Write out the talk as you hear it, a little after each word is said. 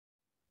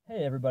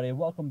Hey everybody,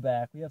 welcome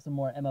back. We have some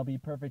more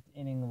MLB Perfect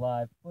Inning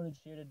Live footage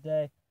here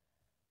today.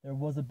 There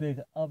was a big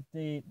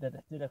update that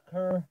did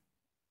occur.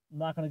 I'm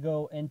not going to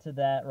go into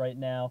that right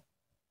now,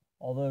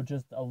 although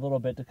just a little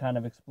bit to kind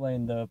of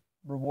explain the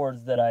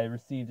rewards that I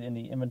received in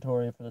the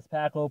inventory for this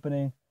pack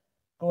opening.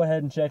 Go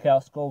ahead and check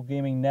out Skull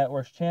Gaming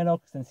Network's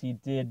channel since he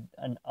did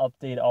an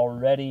update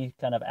already,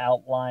 kind of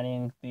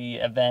outlining the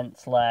event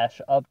slash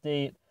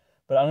update.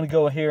 But I'm going to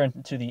go here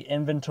into the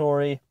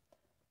inventory.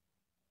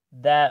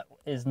 That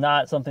is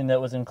not something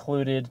that was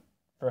included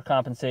for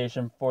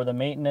compensation for the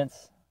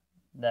maintenance.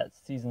 That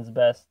season's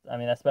best,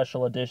 that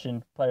special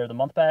edition Player of the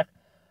Month pack.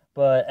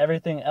 But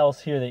everything else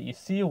here that you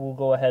see, we'll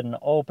go ahead and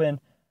open.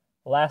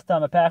 Last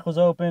time a pack was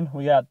open,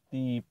 we got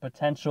the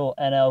potential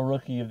NL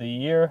Rookie of the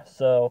Year.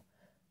 So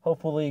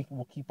hopefully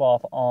we'll keep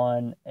off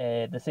on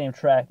the same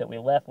track that we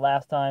left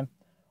last time.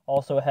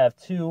 Also have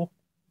two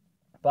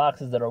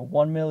boxes that are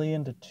 1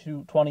 million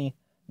to 20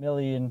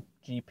 million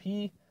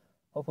GP.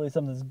 Hopefully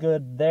something's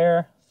good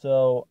there.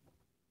 So,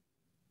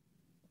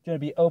 going to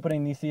be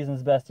opening these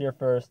season's best here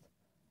first.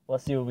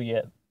 Let's see what we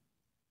get.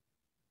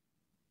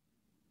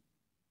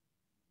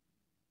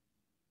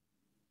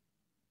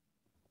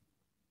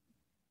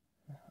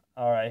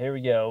 All right, here we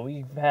go.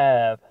 We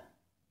have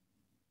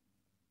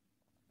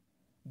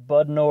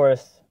Bud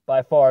Norris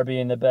by far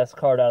being the best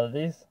card out of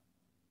these.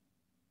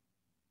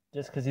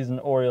 Just because he's an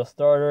Orioles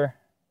starter.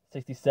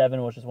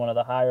 67, which is one of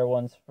the higher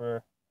ones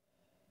for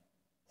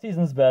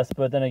season's best,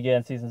 but then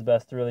again, season's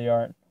best really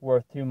aren't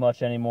worth too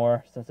much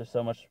anymore since there's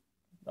so much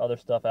other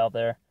stuff out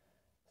there.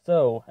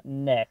 So,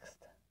 next.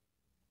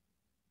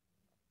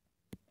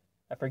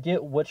 I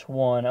forget which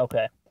one.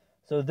 Okay.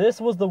 So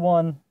this was the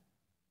one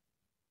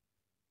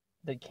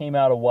that came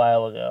out a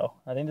while ago.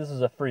 I think this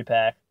is a free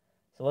pack.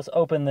 So let's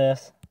open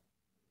this.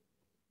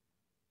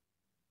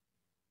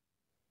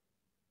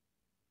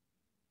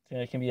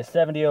 It can be a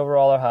 70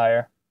 overall or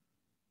higher.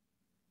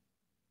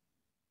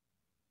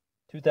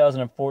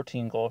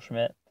 2014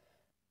 Goldschmidt.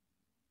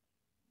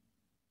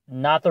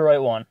 Not the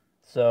right one.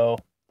 So,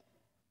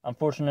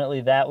 unfortunately,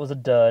 that was a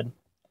dud.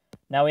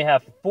 Now we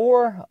have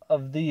 4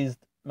 of these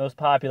most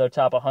popular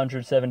top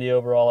 170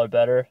 overall or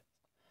better.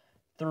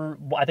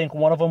 I think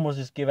one of them was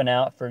just given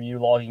out for you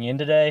logging in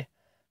today.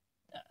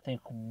 I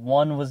think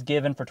one was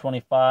given for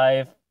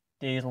 25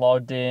 days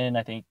logged in.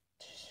 I think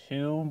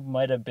 2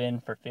 might have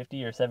been for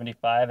 50 or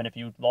 75. And if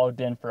you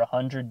logged in for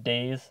 100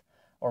 days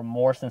or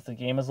more since the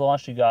game is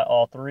launched, you got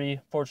all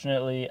 3.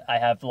 Fortunately, I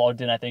have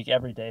logged in, I think,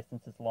 every day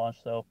since it's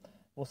launched, so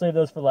we'll save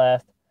those for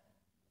last.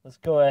 Let's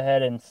go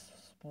ahead and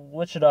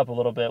switch it up a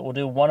little bit. We'll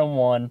do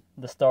 1-on-1,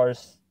 the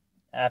stars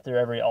after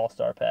every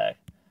all-star pack.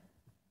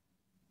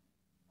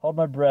 Hold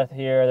my breath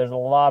here. There's a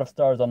lot of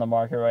stars on the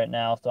market right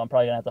now, so I'm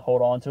probably going to have to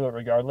hold on to it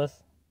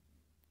regardless.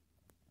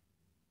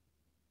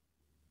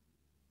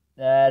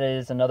 That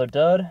is another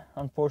dud,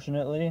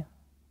 unfortunately.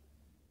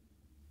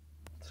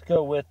 Let's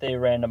go with a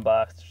random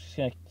box. Just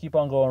going to keep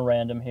on going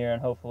random here,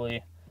 and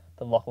hopefully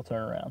the luck will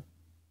turn around.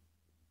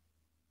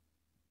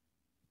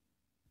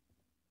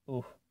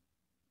 Oof.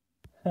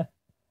 That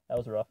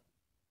was rough.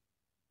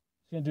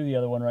 Just going to do the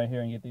other one right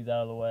here and get these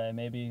out of the way.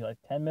 Maybe like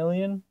 10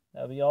 million?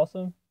 That would be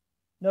awesome.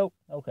 Nope.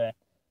 Okay.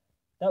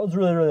 That was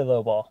really, really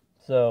low ball.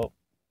 So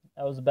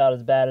that was about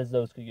as bad as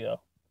those could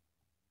go.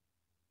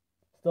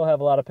 Still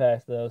have a lot of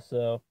packs, though,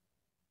 so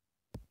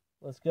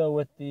let's go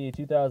with the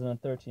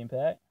 2013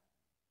 pack.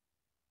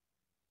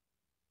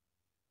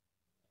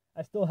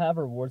 I still have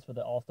rewards for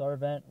the All-Star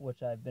event,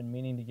 which I've been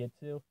meaning to get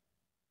to.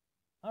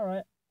 All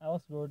right,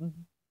 Alex Gordon.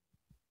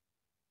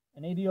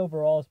 An 80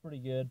 overall is pretty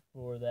good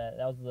for that.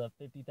 That was the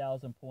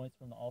 50,000 points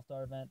from the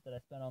All-Star event that I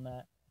spent on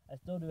that. I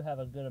still do have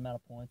a good amount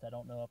of points. I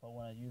don't know if I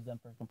want to use them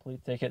for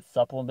complete ticket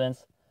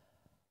supplements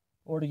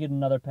or to get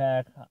another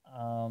pack. So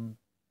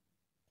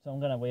I'm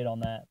going to wait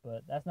on that,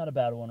 but that's not a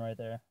bad one right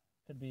there.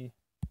 Could be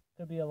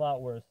a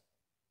lot worse.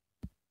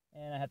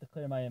 And I have to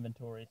clear my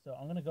inventory, so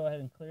I'm going to go ahead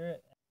and clear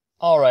it.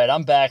 All right,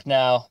 I'm back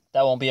now.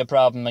 That won't be a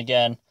problem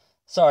again.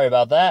 Sorry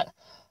about that.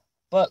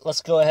 But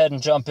let's go ahead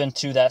and jump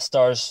into that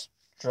Stars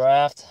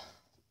draft.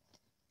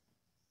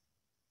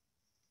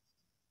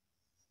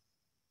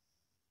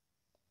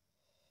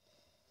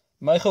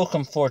 Michael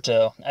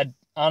Conforto. I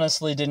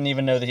honestly didn't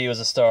even know that he was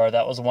a star.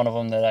 That was one of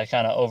them that I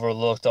kind of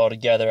overlooked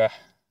altogether.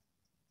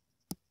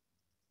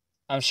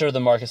 I'm sure the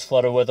market's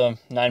flooded with him.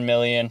 9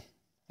 million.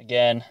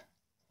 Again,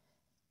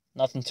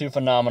 nothing too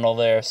phenomenal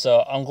there.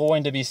 So I'm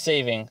going to be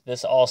saving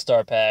this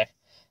All-Star pack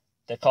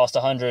that cost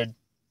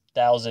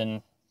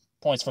 100,000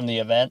 points from the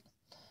event.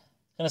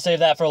 Going to save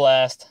that for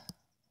last.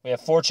 We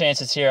have 4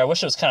 chances here. I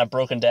wish it was kind of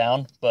broken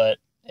down, but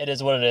it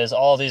is what it is.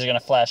 All of these are going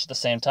to flash at the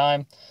same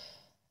time.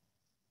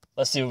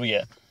 Let's see what we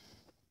get.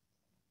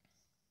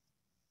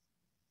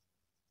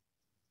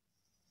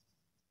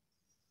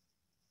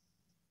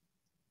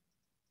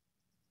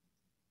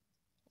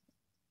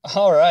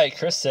 All right,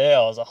 Chris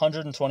Sales,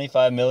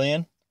 125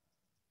 million.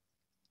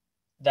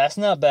 That's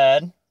not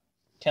bad.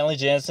 Kenley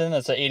Jansen,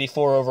 that's an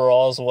 84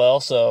 overall as well,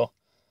 so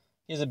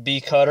he's a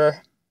B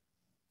cutter.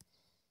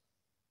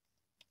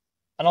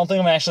 I don't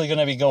think I'm actually going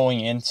to be going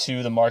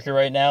into the market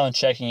right now and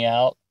checking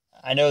out.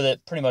 I know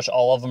that pretty much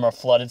all of them are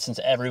flooded since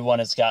everyone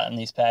has gotten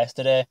these packs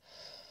today.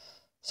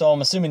 So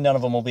I'm assuming none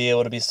of them will be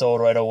able to be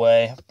sold right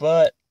away.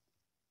 But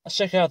let's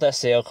check out that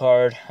sale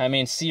card. I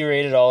mean, C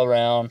rated all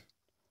around.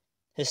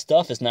 His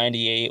stuff is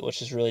 98,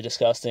 which is really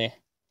disgusting.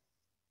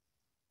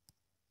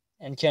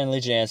 And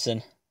Kenley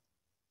Jansen.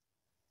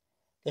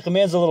 The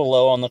command's a little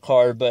low on the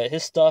card, but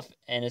his stuff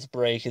and his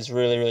break is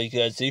really, really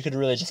good. So you could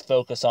really just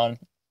focus on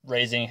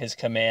raising his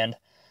command.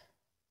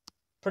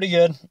 Pretty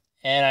good.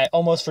 And I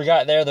almost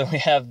forgot there that we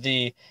have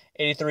the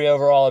 83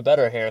 overall or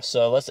better here.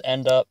 So let's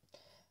end up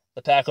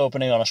the pack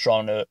opening on a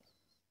strong note.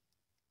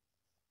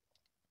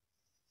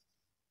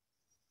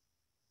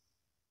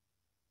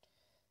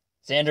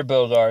 Xander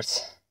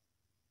Bogaerts.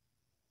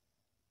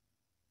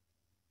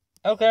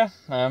 Okay,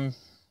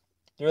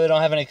 really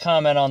don't have any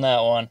comment on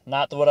that one.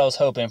 Not what I was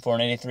hoping for,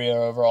 an 83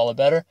 overall or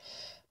better.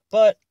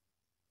 But,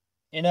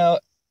 you know,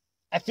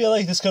 I feel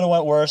like this could have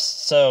went worse.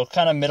 So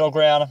kind of middle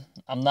ground.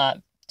 I'm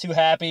not too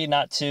happy,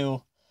 not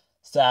too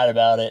sad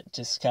about it.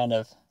 Just kind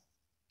of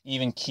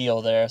even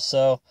keel there.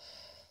 So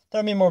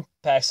there'll be more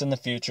packs in the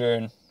future,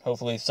 and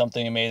hopefully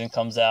something amazing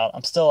comes out.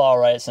 I'm still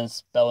alright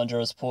since Bellinger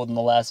was pulled in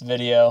the last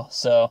video.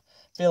 So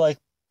I feel like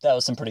that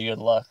was some pretty good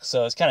luck.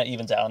 So it's kind of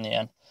evens out in the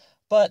end.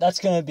 But that's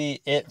going to be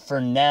it for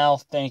now.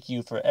 Thank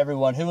you for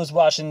everyone who was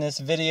watching this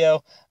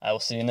video. I will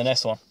see you in the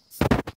next one.